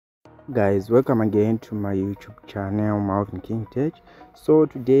Guys, welcome again to my YouTube channel Malvin. So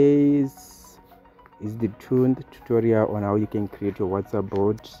today's is the 2nd tutorial on how you can create your WhatsApp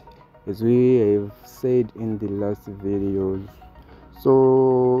bot, as we have said in the last videos.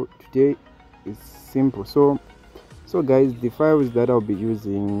 So today is simple. So guys, the files that I'll be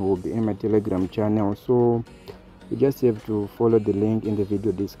using will be in my Telegram channel, so you just have to follow the link in the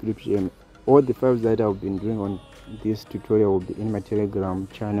video description. All the files that I've been doing on this tutorial will be in my Telegram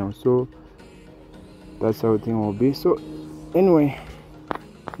channel, so that's how thing will be. So anyway,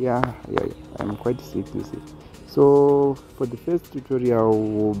 yeah, I'm quite sick to see. So for the first tutorial,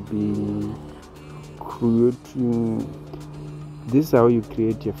 we'll be creating this is how you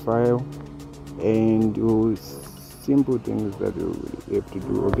create a file and simple things that you have to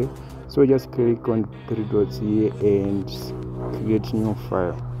do. Okay, so just click on 3 dots here and create new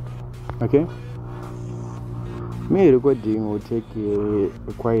file. Okay, me recording will take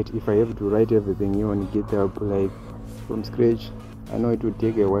quite, if I have to write everything here on GitHub like from scratch, I know it will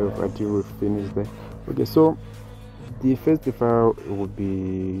take a while until we finish that. Okay, so the first file will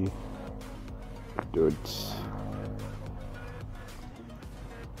be dot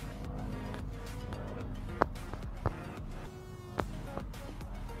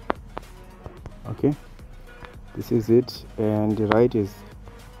okay, this is it, and the right is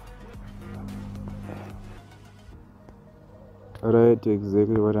write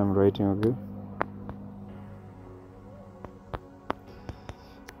exactly what I'm writing. Okay,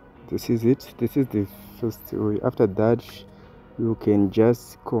 this is it. This is the first way. After that, you can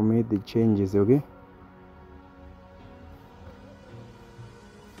just commit the changes. Okay,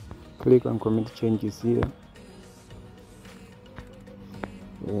 click on commit changes here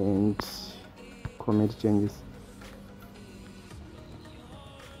and commit changes.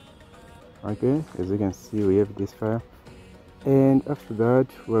 Okay, as you can see, we have this file, and after that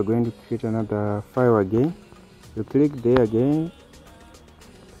we're going to create another file again. You click there again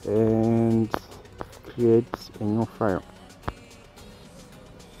and create a new file.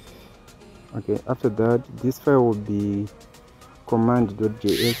 Okay, after that this file will be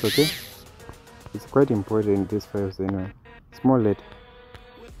command.js. okay, it's quite important, this file anyway. Small letter,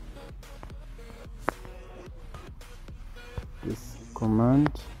 this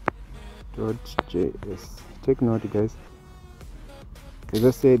command.js. Take note, guys. As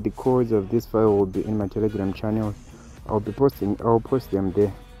I said, the codes of this file will be in my Telegram channel. I'll post them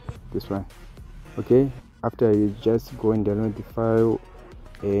there, this one. Okay, after you just go and download the file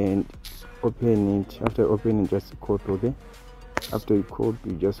and open it. After opening, just copy. Okay, after you copy,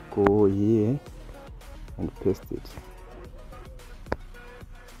 you just go here and paste it.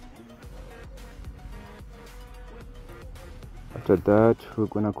 After that, we're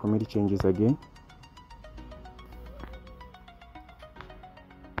gonna commit changes again.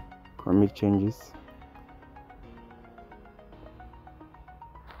 Commit changes.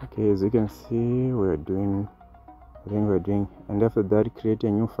 Okay, as you can see, we're doing, and after that, create a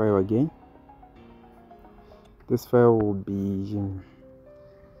new file again. This file will be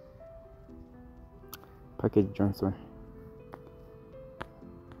package.json.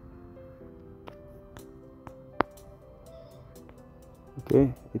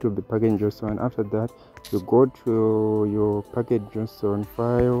 Okay, it will be package.json. After that, you go to your package.json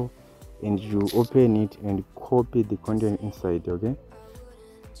file and you open it and copy the content inside. Okay,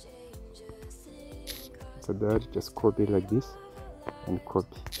 so that just copy like this and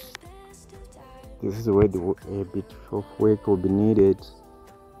copy. This is where a bit of work will be needed,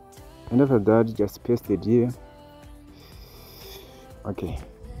 and after that just paste it here. Okay,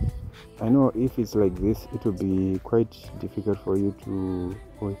 I know if it's like this it will be quite difficult for you to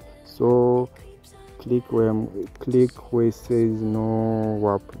work, so click where it says no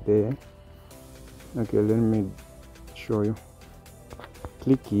warp there. Okay, let me show you.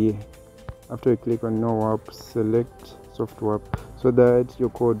 Click here. After you click on no warp, select soft warp so that your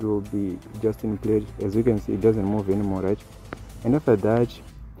code will be just in place. As you can see, it doesn't move anymore, right? And after that,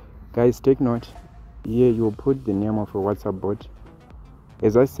 guys, take note here, you'll put the name of your WhatsApp bot.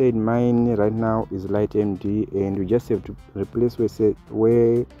 As I said, mine right now is 𝙋𝘼𝙍𝙍, and you just have to replace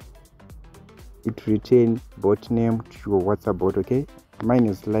where it retain bot name to your WhatsApp bot. Okay, mine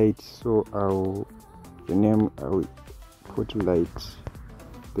is light, so I'll put light.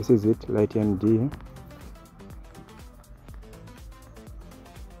 This is it, 𝙋𝘼𝙍𝙍.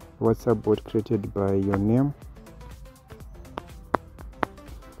 WhatsApp bot created by your name.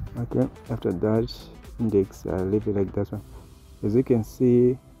 Okay, after that, index, I'll leave it like that one. As you can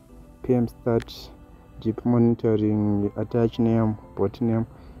see, PM start, deep monitoring, attach name, bot name.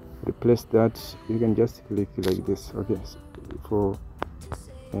 Replace that. You can just click like this. Okay, so for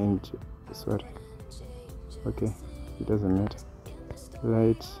and sorry, okay, it doesn't matter.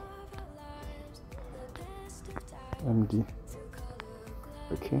 Light md,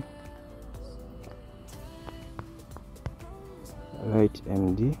 okay, light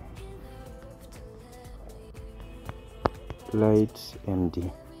md, light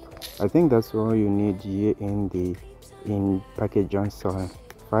md. I think that's all you need here in package.json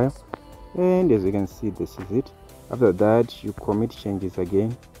file, and as you can see, this is it. After that, you commit changes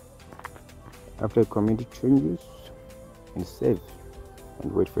again. After commit changes, and save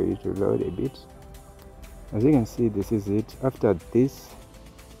and wait for it to load a bit. As you can see, this is it. After this,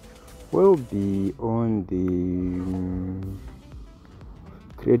 we'll be on the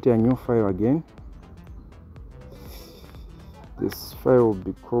create a new file again. This file will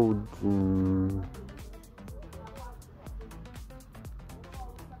be called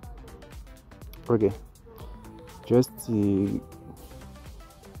okay, just name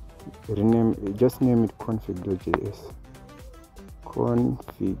it config.js.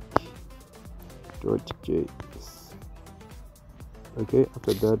 config.js. okay,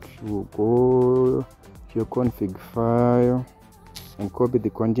 after that you go to your config file and copy the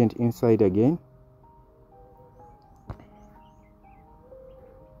content inside again.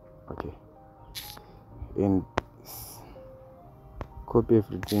 Okay, and copy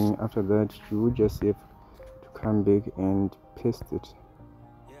everything. After that, you just have to come back and paste it.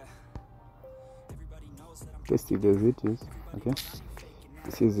 Paste it as it is. Okay,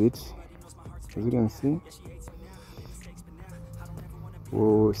 this is it. As you can see,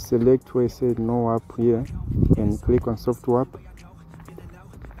 we'll select where it said no app here and click on software app.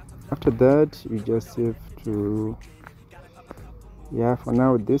 After that, you just have to, yeah, for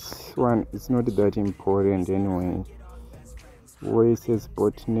now this one is not that important anyway. Where it says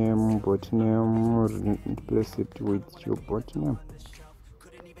bot name, replace it with your bot name.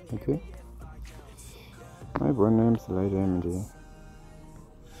 Okay, my bot name is light md.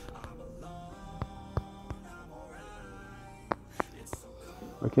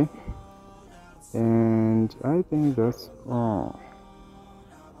 Okay, and I think that's all.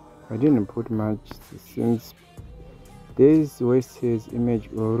 I didn't put much since this where it says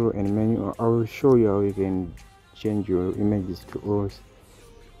image URL and menu. I will show you how you can change your images to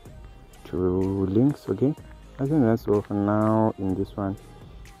links. Okay, I think that's all for now in this one.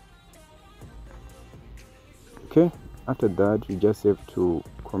 Okay, after that you just have to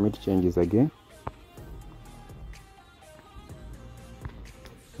commit changes again.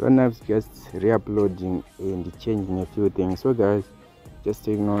 Right now it's just re-uploading and changing a few things, so guys, just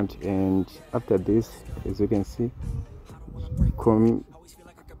take note. And after this, as you can see, come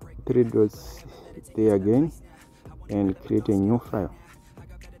 3 dots there again and create a new file.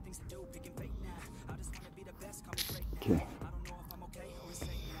 Okay,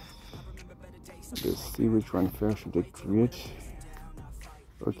 let's see which one file should I create.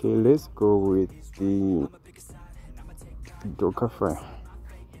 Okay, let's go with the Docker file.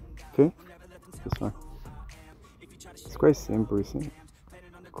 Okay, this one. It's quite simple, you see.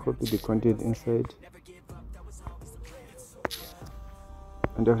 Copy the content inside,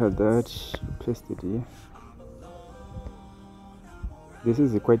 and after that paste it here. This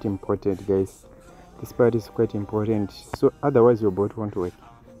is quite important, guys. This part is quite important, so otherwise your bot won't work.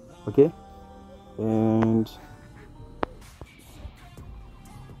 Okay, and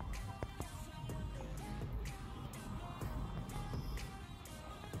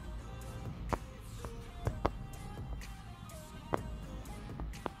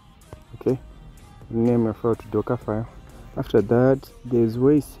okay, name your file to Docker file. After that, there's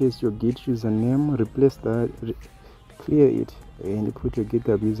where it says your git username. Replace that, clear it, and put your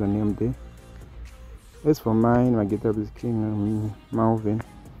GitHub username there. As for mine, my GitHub is King Malvin,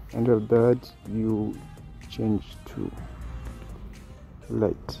 and of that you change to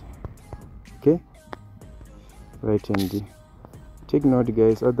light. Okay, light md. Take note,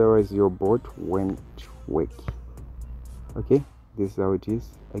 guys, otherwise your bot won't work. Okay, this is how it is.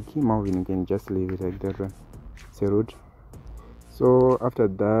 I keep Malvin, you can just leave it like that one. It's a root. So after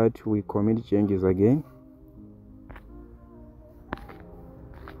that we commit changes again.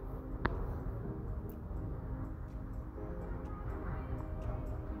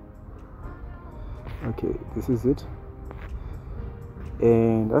 Okay, this is it.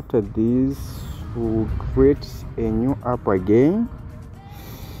 And after this we'll create a new app again.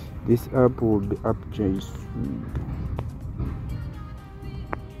 This app will be app.json.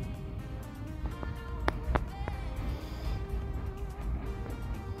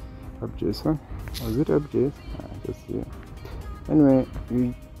 app.json, was it app.js? Just here. Anyway,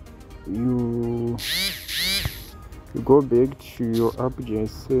 you You go back to your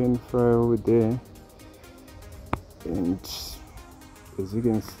app.json file there, and as you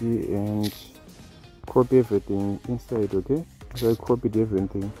can see, and copy everything inside. Okay, so I copied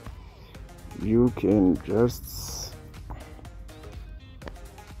everything. You can just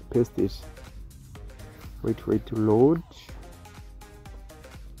paste it. Wait to load.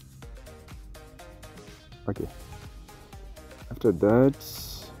 Okay, after that,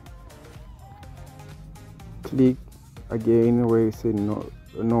 click again where you say no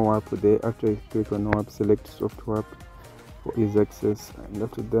app there. After you click on no app, select software app for easy access, and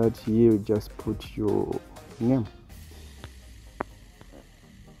after that here you just put your name,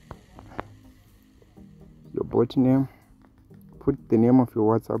 your bot name. Put the name of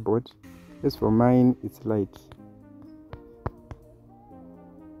your WhatsApp bot. As for mine, it's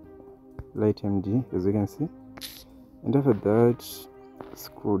𝙋𝘼𝙍𝙍, as you can see. And after that,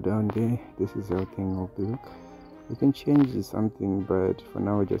 scroll down there. This is how thing will look. You can change something, but for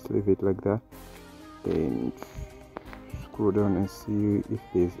now just leave it like that. Then scroll down and see if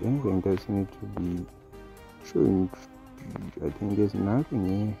there's anything that you need to be showing. I think there's nothing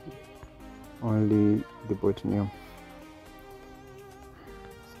here, only the bot name.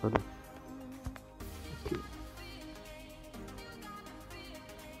 Sorry. Okay.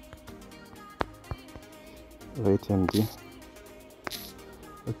 𝙋𝘼𝙍𝙍.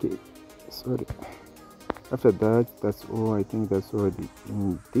 Okay, sorry. After that, that's all. I think that's all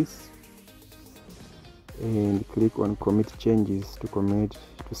in this. And click on commit changes to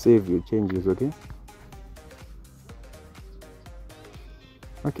save your changes.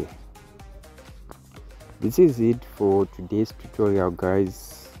 Okay, this is it for today's tutorial,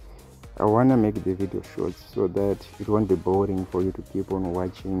 guys. I want to make the video short so that it won't be boring for you to keep on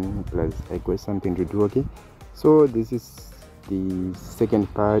watching, plus I got something to do. Okay, so this is the second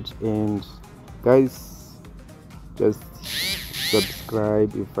part, and guys, just subscribe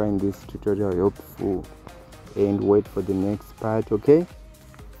if you find this tutorial helpful, and wait for the next part. Okay.